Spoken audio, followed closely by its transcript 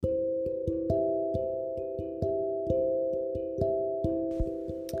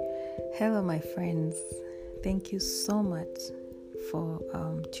Hello, my friends. Thank you so much for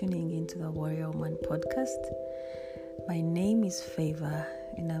tuning into the Warrior Woman podcast. My name is Favor,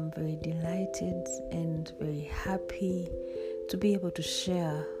 and I'm very delighted and very happy to be able to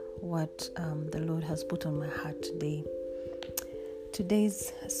share what the Lord has put on my heart today.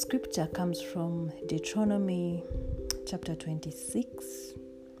 Today's scripture comes from Deuteronomy chapter 26,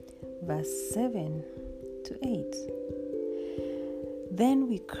 verse 7 to 8. Then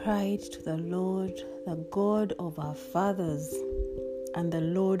we cried to the Lord, the God of our fathers, and the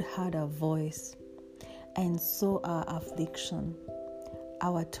Lord heard our voice and saw our affliction,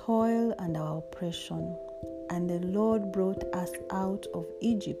 our toil and our oppression. And the Lord brought us out of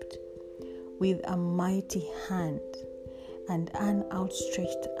Egypt with a mighty hand and an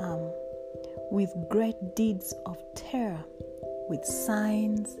outstretched arm, with great deeds of terror, with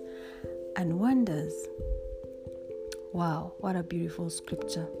signs and wonders. Wow, what a beautiful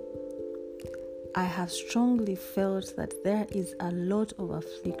scripture. I have strongly felt that there is a lot of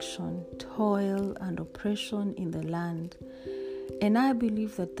affliction, toil, and oppression in the land, and I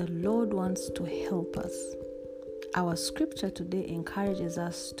believe that the Lord wants to help us. Our scripture today encourages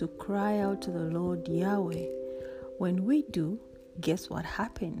us to cry out to the Lord Yahweh. When we do, guess what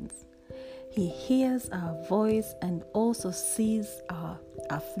happens? He hears our voice and also sees our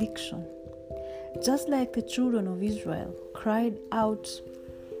affliction. Just like the children of Israel cried out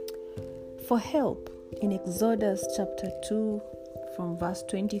for help in Exodus chapter 2 from verse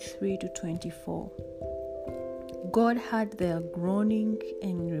 23 to 24. God heard their groaning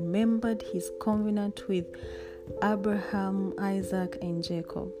and remembered his covenant with Abraham, Isaac, and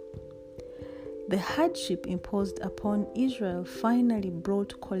Jacob. The hardship imposed upon Israel finally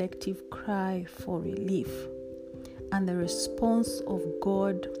brought collective cry for relief, and the response of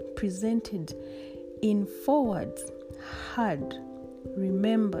God presented in four words: heard,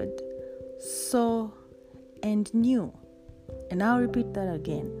 remembered, saw, and knew. And I'll repeat that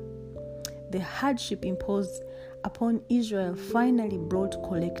again. The hardship imposed upon Israel finally brought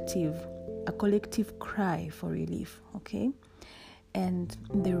a collective cry for relief, okay? And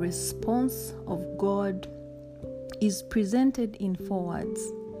the response of God is presented in four words: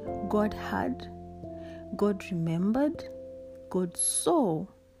 God heard, God remembered, God saw,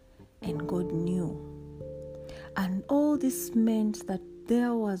 and God knew. And all this meant that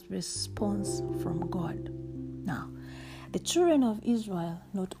there was response from God. Now, the children of Israel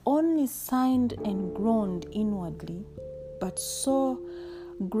not only signed and groaned inwardly, but so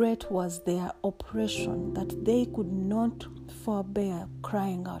great was their oppression that they could not forbear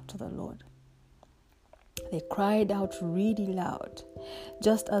crying out to the Lord. They cried out really loud,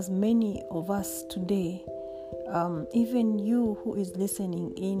 just as many of us today, even you who is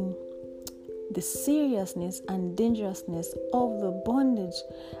listening in, the seriousness and dangerousness of the bondage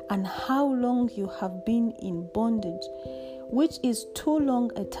and how long you have been in bondage, which is too long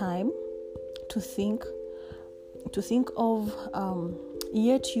a time to think of,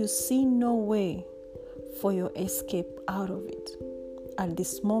 yet you see no way for your escape out of it. At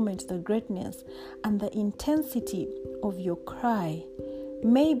this moment, the greatness and the intensity of your cry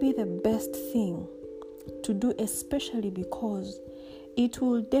may be the best thing to do, especially because it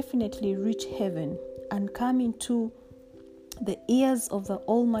will definitely reach heaven and come into the ears of the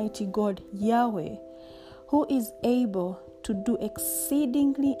Almighty God, Yahweh, who is able to do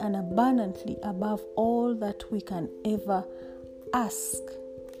exceedingly and abundantly above all that we can ever ask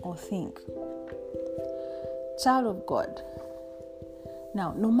or think. Child of God,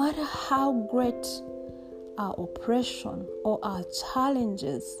 now, no matter how great our oppression or our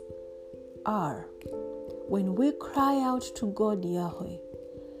challenges are, when we cry out to God Yahweh,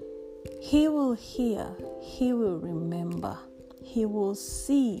 He will hear, He will remember, He will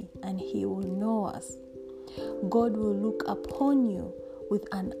see, and He will know us. God will look upon you with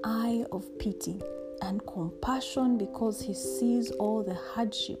an eye of pity and compassion because He sees all the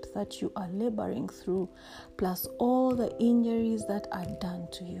hardships that you are laboring through, plus all the injuries that are done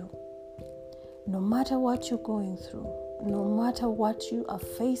to you. No matter what you're going through, no matter what you are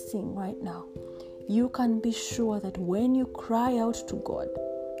facing right now, you can be sure that when you cry out to God,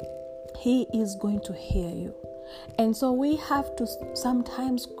 He is going to hear you. And so we have to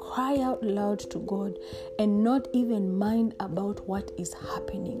sometimes cry out loud to God and not even mind about what is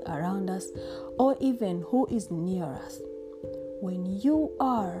happening around us or even who is near us. When you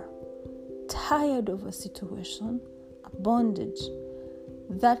are tired of a situation, a bondage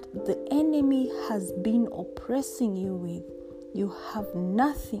that the enemy has been oppressing you with, you have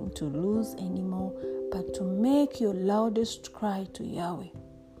nothing to lose anymore but to make your loudest cry to Yahweh.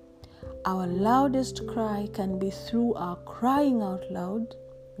 Our loudest cry can be through our crying out loud,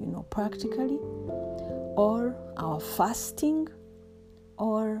 practically, or our fasting,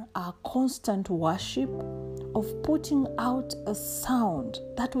 or our constant worship of putting out a sound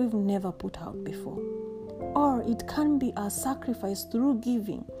that we've never put out before. Or it can be a sacrifice through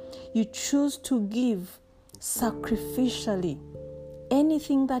giving. You choose to give sacrificially.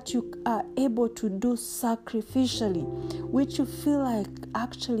 Anything that you are able to do sacrificially, which you feel like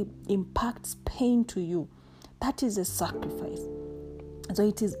actually impacts pain to you, that is a sacrifice. So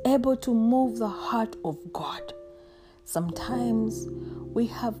it is able to move the heart of God. Sometimes we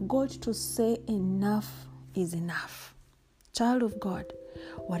have got to say enough is enough. Child of God,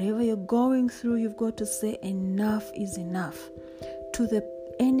 whatever you're going through, you've got to say enough is enough. To the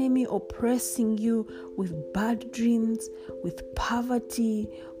enemy oppressing you with bad dreams, with poverty,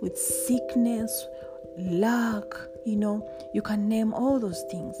 with sickness, lack, you can name all those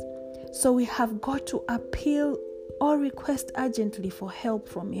things. So we have got to appeal or request urgently for help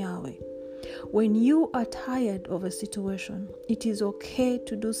from Yahweh. When you are tired of a situation, it is okay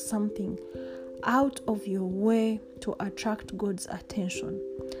to do something out of your way to attract God's attention.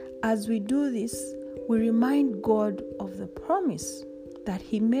 As we do this, we remind God of the promise that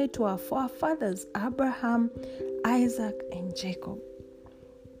He made to our forefathers, Abraham, Isaac, and Jacob.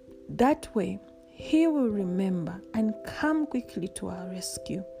 That way, He will remember and come quickly to our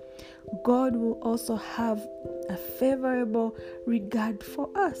rescue. God will also have a favorable regard for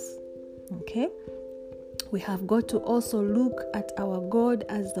us. Okay? We have got to also look at our God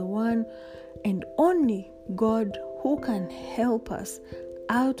as the one and only God who can help us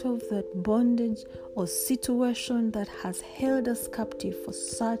out of that bondage or situation that has held us captive for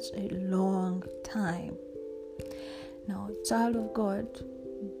such a long time. Now, child of God,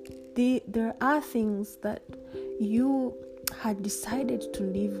 there are things that you had decided to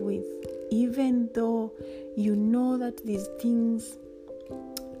live with, even though you know that these things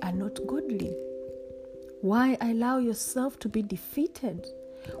are not godly. Why allow yourself to be defeated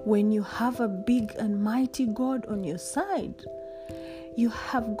when you have a big and mighty God on your side? You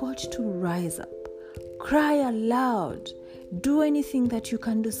have got to rise up, cry aloud, do anything that you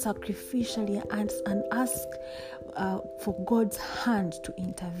can do sacrificially and ask for God's hand to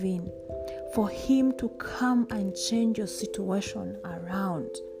intervene, for Him to come and change your situation around,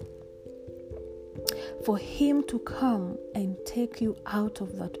 for Him to come and take you out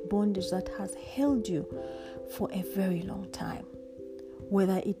of that bondage that has held you for a very long time.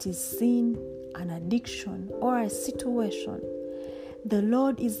 Whether it is sin, an addiction, or a situation, the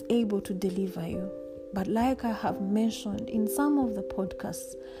Lord is able to deliver you. But like I have mentioned in some of the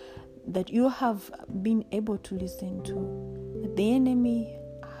podcasts that you have been able to listen to, that the enemy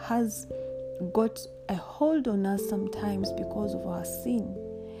has got a hold on us sometimes because of our sin.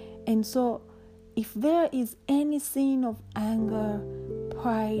 And so if there is any sin of anger,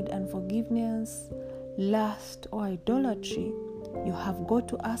 pride, unforgiveness, lust, or idolatry, you have got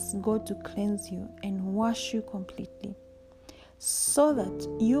to ask God to cleanse you and wash you completely, so that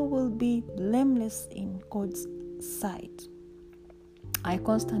you will be blameless in God's sight. I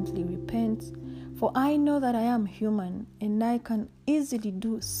constantly repent, for I know that I am human and I can easily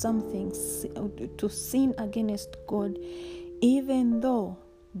do something to sin against God, even though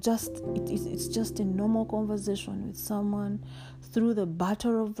it's just a normal conversation with someone through the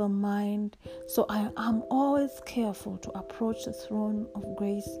battle of the mind. So I am always careful to approach the throne of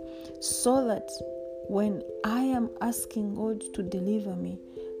grace, so that when I am asking God to deliver me,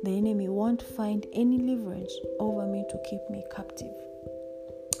 the enemy won't find any leverage over me to keep me captive.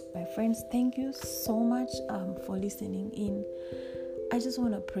 My friends, thank you so much for listening in. I just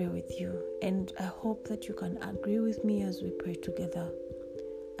want to pray with you, and I hope that you can agree with me as we pray together.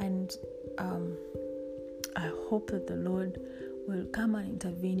 And I hope that the Lord will come and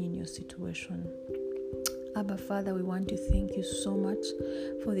intervene in your situation. Abba Father, we want to thank you so much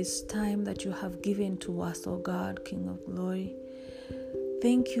for this time that you have given to us, oh God, King of glory.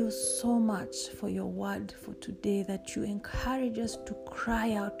 Thank you so much for your word for today, that you encourage us to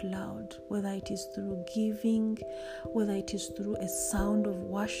cry out loud, whether it is through giving, whether it is through a sound of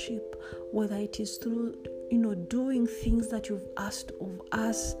worship, whether it is through, doing things that you've asked of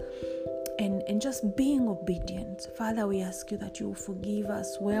us, and just being obedient. Father, we ask you that you will forgive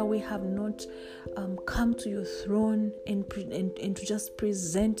us where we have not come to your throne and to just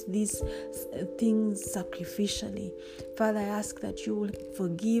present these things sacrificially. Father, I ask that you will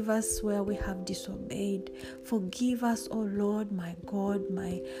forgive us where we have disobeyed. Forgive us, oh Lord, my God,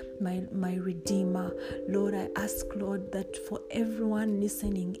 my Redeemer. Lord, I ask, Lord, that for everyone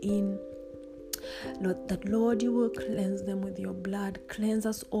listening in, Lord, that Lord, you will cleanse them with your blood. Cleanse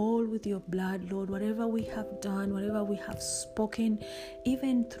us all with your blood, Lord. Whatever we have done, whatever we have spoken,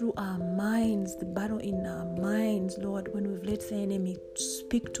 even through our minds, the battle in our minds, Lord, when we've let the enemy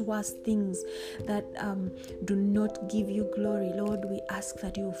speak to us things that do not give you glory, Lord, we ask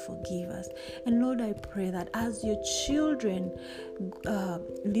that you forgive us. And Lord, I pray that as your children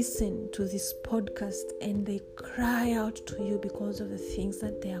listen to this podcast and they cry out to you because of the things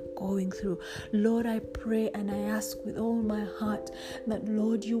that they are going through, Lord, I pray and I ask with all my heart that,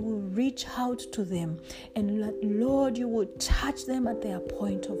 Lord, you will reach out to them, and that, Lord, you will touch them at their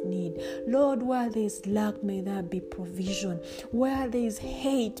point of need. Lord, where there is lack, may there be provision. Where there is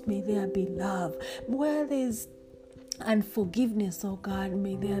hate, may there be love. Where there is unforgiveness, oh God,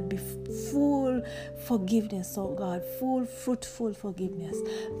 may there be full forgiveness, oh God, full fruitful forgiveness.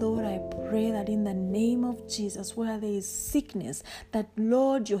 Lord, I pray that in the name of Jesus, where there is sickness, that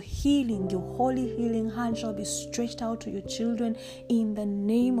Lord, your healing, your holy healing hand shall be stretched out to your children in the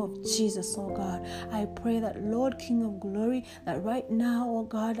name of Jesus, oh God. I pray that, Lord, King of glory, that right now, oh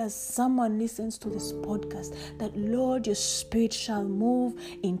God, as someone listens to this podcast, that Lord, your spirit shall move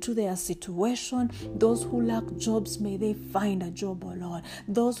into their situation. Those who lack jobs, may they find a job, oh Lord.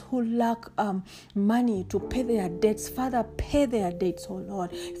 Those who lack money to pay their debts, Father, pay their debts, oh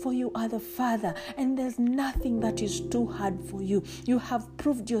Lord. For you are the Father, and there's nothing that is too hard for you. You have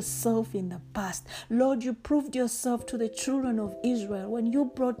proved yourself in the past. Lord, you proved yourself to the children of Israel when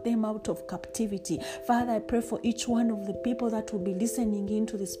you brought them out of captivity. Father, I pray for each one of the people that will be listening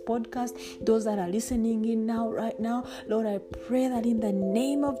into this podcast, those that are listening in now, right now. Lord, I pray that in the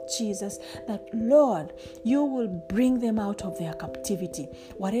name of Jesus, that Lord, you will bring them out of their captivity.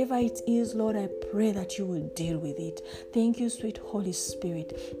 Whatever it is, Lord, I pray that you will deal with it. Thank you, sweet Holy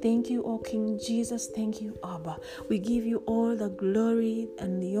Spirit. Thank you, O King Jesus. Thank you, Abba. We give you all the glory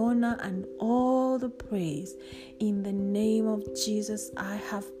and the honor and all the praise. In the name of Jesus, I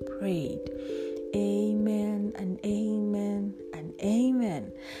have prayed. Amen and amen and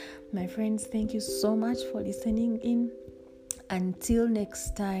amen. My friends, thank you so much for listening in. Until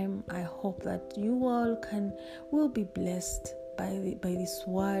next time, I hope that you all will be blessed by this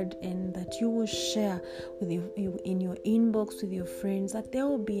word, and that you will share with in your inbox with your friends, that they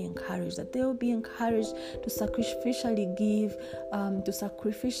will be encouraged, to sacrificially give, to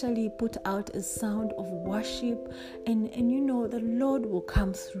sacrificially put out a sound of worship, and you know the Lord will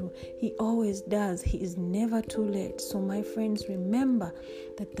come through. He always does. He is never too late. So my friends, remember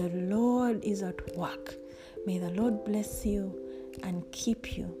that the Lord is at work. May the Lord bless you and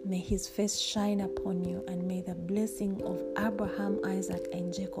keep you. May his face shine upon you, and may the blessing of Abraham, Isaac,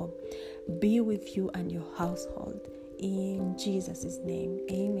 and Jacob be with you and your household. In Jesus' name,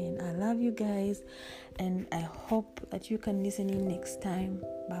 amen. I love you guys, and I hope that you can listen in next time.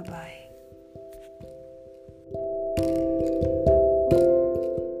 Bye-bye.